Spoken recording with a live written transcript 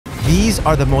These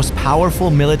are the most powerful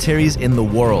militaries in the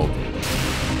world.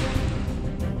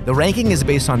 The ranking is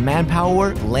based on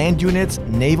manpower, land units,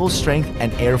 naval strength,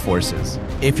 and air forces.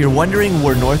 If you're wondering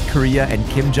where North Korea and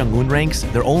Kim Jong-un ranks,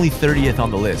 they're only 30th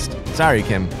on the list. Sorry,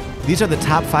 Kim. These are the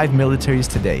top 5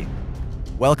 militaries today.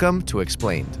 Welcome to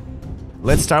Explained.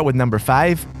 Let's start with number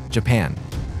 5, Japan.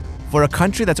 For a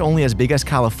country that's only as big as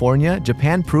California,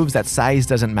 Japan proves that size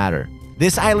doesn't matter.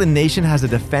 This island nation has a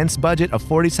defense budget of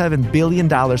 $47 billion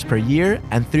per year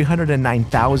and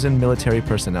 309,000 military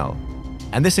personnel.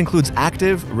 And this includes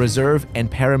active, reserve,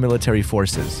 and paramilitary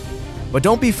forces. But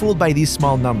don't be fooled by these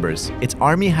small numbers. Its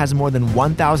army has more than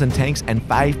 1,000 tanks and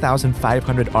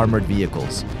 5,500 armored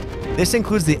vehicles. This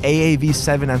includes the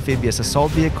AAV-7 amphibious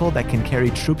assault vehicle that can carry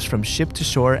troops from ship to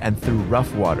shore and through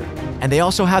rough water. And they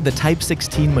also have the Type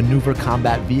 16 maneuver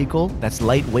combat vehicle that's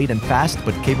lightweight and fast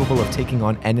but capable of taking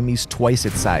on enemies twice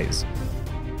its size.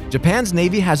 Japan's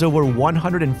navy has over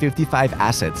 155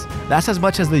 assets. That's as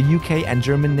much as the UK and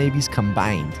German navies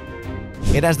combined.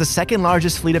 It has the second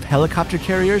largest fleet of helicopter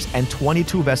carriers and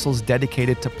 22 vessels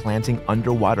dedicated to planting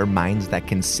underwater mines that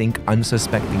can sink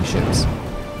unsuspecting ships.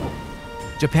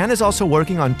 Japan is also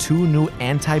working on 2 new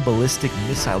anti-ballistic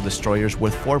missile destroyers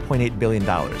worth $4.8 billion.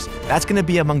 That's going to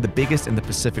be among the biggest in the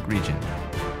Pacific region.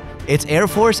 Its air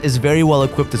force is very well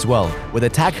equipped as well, with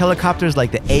attack helicopters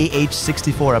like the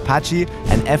AH-64 Apache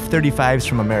and F-35s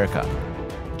from America.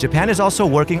 Japan is also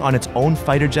working on its own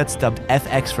fighter jets dubbed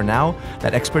FX for now,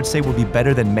 that experts say will be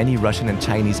better than many Russian and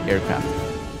Chinese aircraft.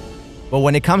 But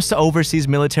when it comes to overseas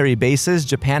military bases,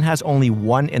 Japan has only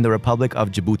one in the Republic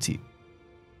of Djibouti.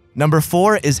 Number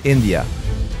 4 is India.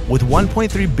 With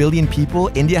 1.3 billion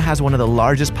people, India has one of the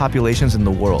largest populations in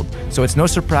the world, so it's no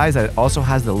surprise that it also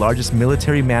has the largest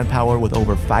military manpower with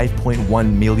over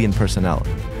 5.1 million personnel.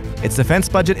 Its defense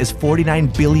budget is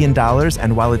 $49 billion,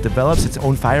 and while it develops its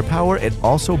own firepower, it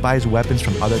also buys weapons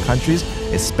from other countries,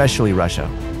 especially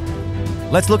Russia.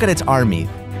 Let's look at its army.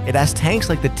 It has tanks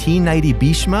like the T-90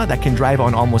 Bhishma that can drive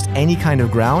on almost any kind of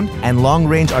ground, and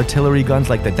long-range artillery guns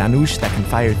like the Dhanush that can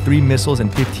fire 3 missiles in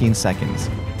 15 seconds.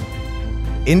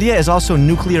 India is also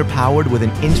nuclear-powered with an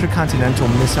intercontinental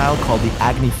missile called the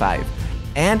Agni-5,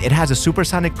 and it has a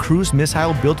supersonic cruise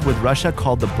missile built with Russia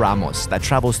called the BrahMos that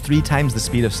travels 3 times the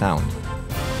speed of sound.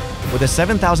 With a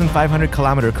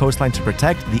 7,500-kilometer coastline to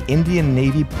protect, the Indian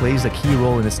Navy plays a key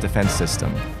role in its defense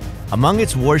system. Among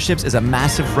its warships is a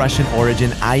massive Russian-origin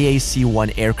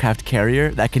IAC-1 aircraft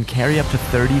carrier that can carry up to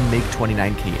 30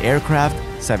 MiG-29K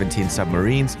aircraft, 17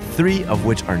 submarines, 3 of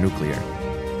which are nuclear.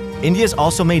 India's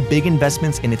also made big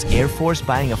investments in its air force,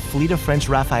 buying a fleet of French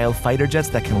Rafale fighter jets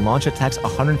that can launch attacks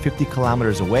 150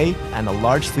 kilometers away and a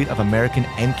large fleet of American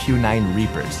MQ-9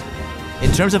 Reapers.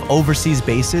 In terms of overseas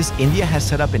bases, India has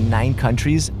set up in 9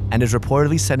 countries and is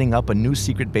reportedly setting up a new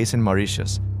secret base in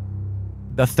Mauritius.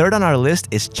 The third on our list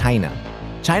is China.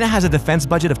 China has a defense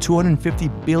budget of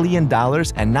 $250 billion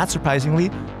and, not surprisingly,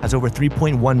 has over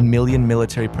 3.1 million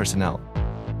military personnel.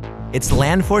 Its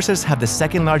land forces have the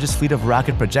second largest fleet of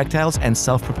rocket projectiles and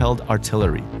self-propelled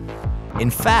artillery. In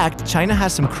fact, China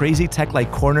has some crazy tech like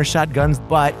corner shotguns,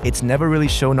 but it's never really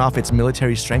shown off its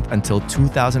military strength until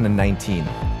 2019.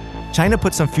 China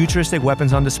put some futuristic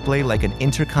weapons on display like an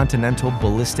intercontinental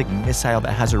ballistic missile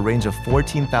that has a range of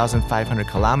 14,500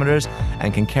 kilometers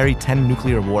and can carry 10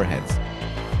 nuclear warheads.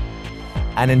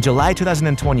 And in July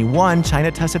 2021,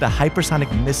 China tested a hypersonic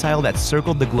missile that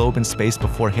circled the globe in space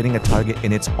before hitting a target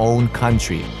in its own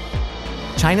country.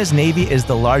 China's navy is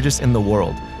the largest in the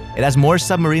world. It has more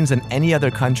submarines than any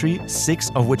other country, 6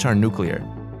 of which are nuclear.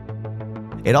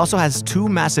 It also has 2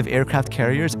 massive aircraft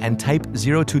carriers and Type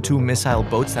 022 missile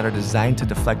boats that are designed to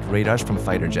deflect radars from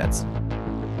fighter jets.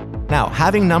 Now,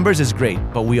 having numbers is great,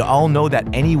 but we all know that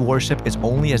any warship is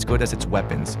only as good as its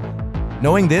weapons.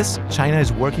 Knowing this, China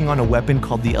is working on a weapon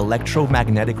called the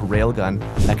electromagnetic railgun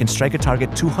that can strike a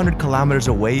target 200 kilometers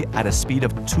away at a speed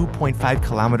of 2.5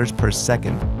 kilometers per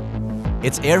second.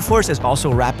 Its air force is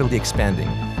also rapidly expanding.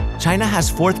 China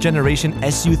has 4th-generation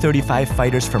Su-35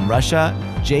 fighters from Russia,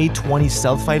 J-20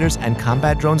 stealth fighters, and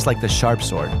combat drones like the Sharp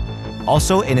Sword.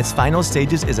 Also, in its final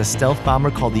stages is a stealth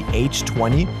bomber called the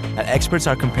H-20 that experts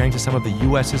are comparing to some of the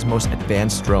US's most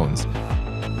advanced drones.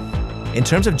 In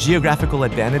terms of geographical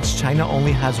advantage, China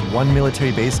only has 1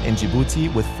 military base in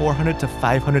Djibouti with 400 to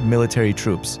 500 military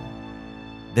troops.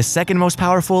 The second most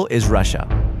powerful is Russia.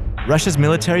 Russia's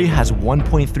military has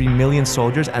 1.3 million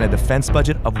soldiers and a defense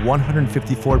budget of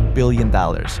 $154 billion.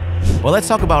 Well, let's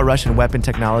talk about Russian weapon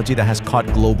technology that has caught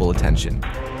global attention.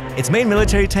 Its main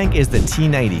military tank is the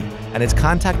T-90, and its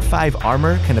Contact 5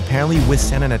 armor can apparently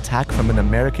withstand an attack from an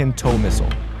American TOW missile.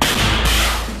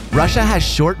 Russia has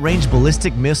short-range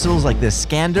ballistic missiles like the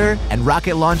Iskander and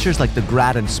rocket launchers like the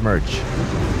Grad and Smerch.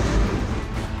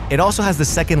 It also has the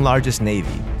second largest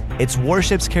navy. Its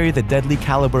warships carry the deadly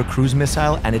Caliber cruise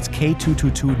missile, and its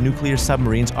K-222 nuclear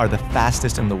submarines are the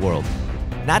fastest in the world.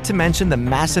 Not to mention the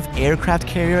massive aircraft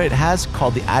carrier it has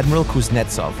called the Admiral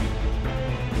Kuznetsov.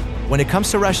 When it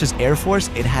comes to Russia's Air Force,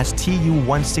 it has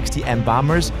Tu-160M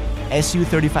bombers,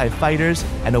 Su-35 fighters,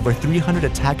 and over 300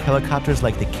 attack helicopters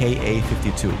like the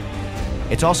Ka-52.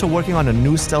 It's also working on a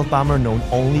new stealth bomber known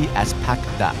only as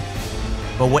Pak-Da.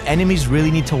 But what enemies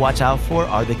really need to watch out for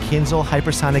are the Kinzhal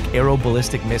hypersonic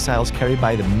aeroballistic missiles carried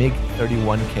by the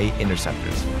MiG-31K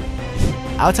interceptors.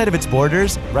 Outside of its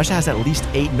borders, Russia has at least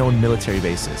 8 known military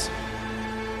bases.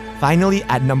 Finally,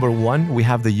 at number 1, we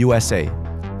have the USA.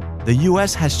 The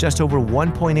US has just over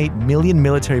 1.8 million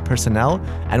military personnel,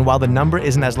 and while the number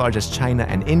isn't as large as China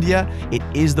and India, it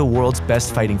is the world's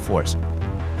best fighting force.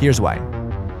 Here's why.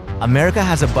 America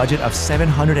has a budget of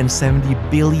 $770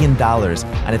 billion,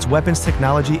 and its weapons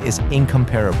technology is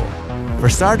incomparable. For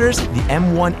starters, the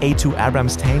M1A2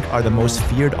 Abrams tank are the most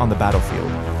feared on the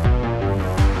battlefield.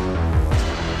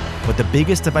 But the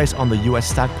biggest device on the US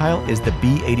stockpile is the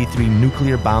B-83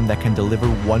 nuclear bomb that can deliver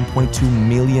 1.2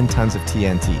 million tons of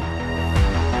TNT.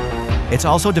 It's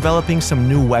also developing some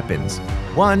new weapons,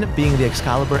 one being the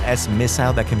Excalibur S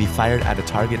missile that can be fired at a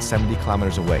target 70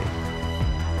 kilometers away.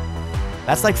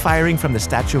 That's like firing from the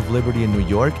Statue of Liberty in New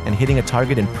York and hitting a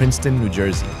target in Princeton, New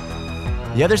Jersey.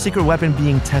 The other secret weapon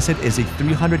being tested is a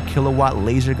 300 kilowatt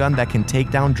laser gun that can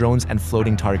take down drones and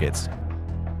floating targets.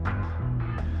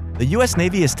 The US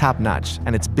Navy is top-notch,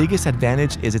 and its biggest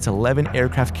advantage is its 11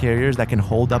 aircraft carriers that can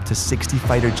hold up to 60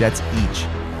 fighter jets each.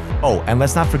 Oh, and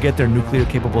let's not forget their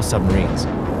nuclear-capable submarines.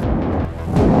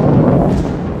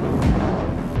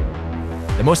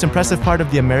 The most impressive part of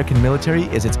the American military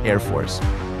is its Air Force.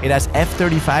 It has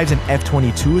F-35s and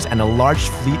F-22s and a large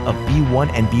fleet of B-1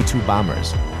 and B-2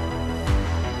 bombers.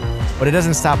 But it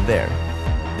doesn't stop there.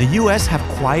 The US have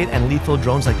quiet and lethal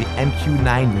drones like the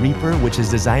MQ-9 Reaper, which is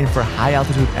designed for high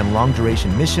altitude and long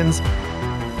duration missions,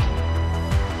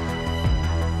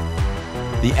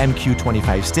 the MQ-25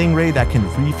 Stingray that can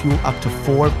refuel up to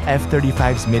 4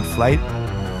 F-35s mid-flight,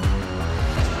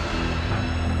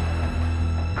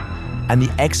 and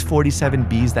the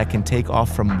X-47Bs that can take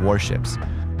off from warships.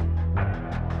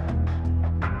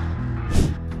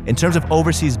 In terms of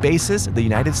overseas bases, the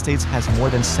United States has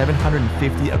more than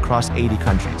 750 across 80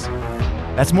 countries.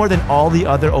 That's more than all the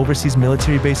other overseas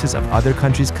military bases of other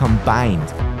countries combined.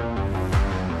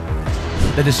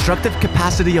 The destructive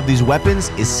capacity of these weapons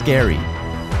is scary.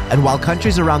 And while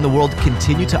countries around the world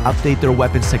continue to update their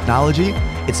weapons technology,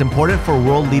 it's important for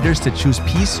world leaders to choose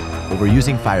peace over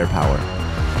using firepower.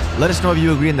 Let us know if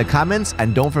you agree in the comments,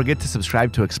 and don't forget to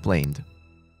subscribe to Xplained.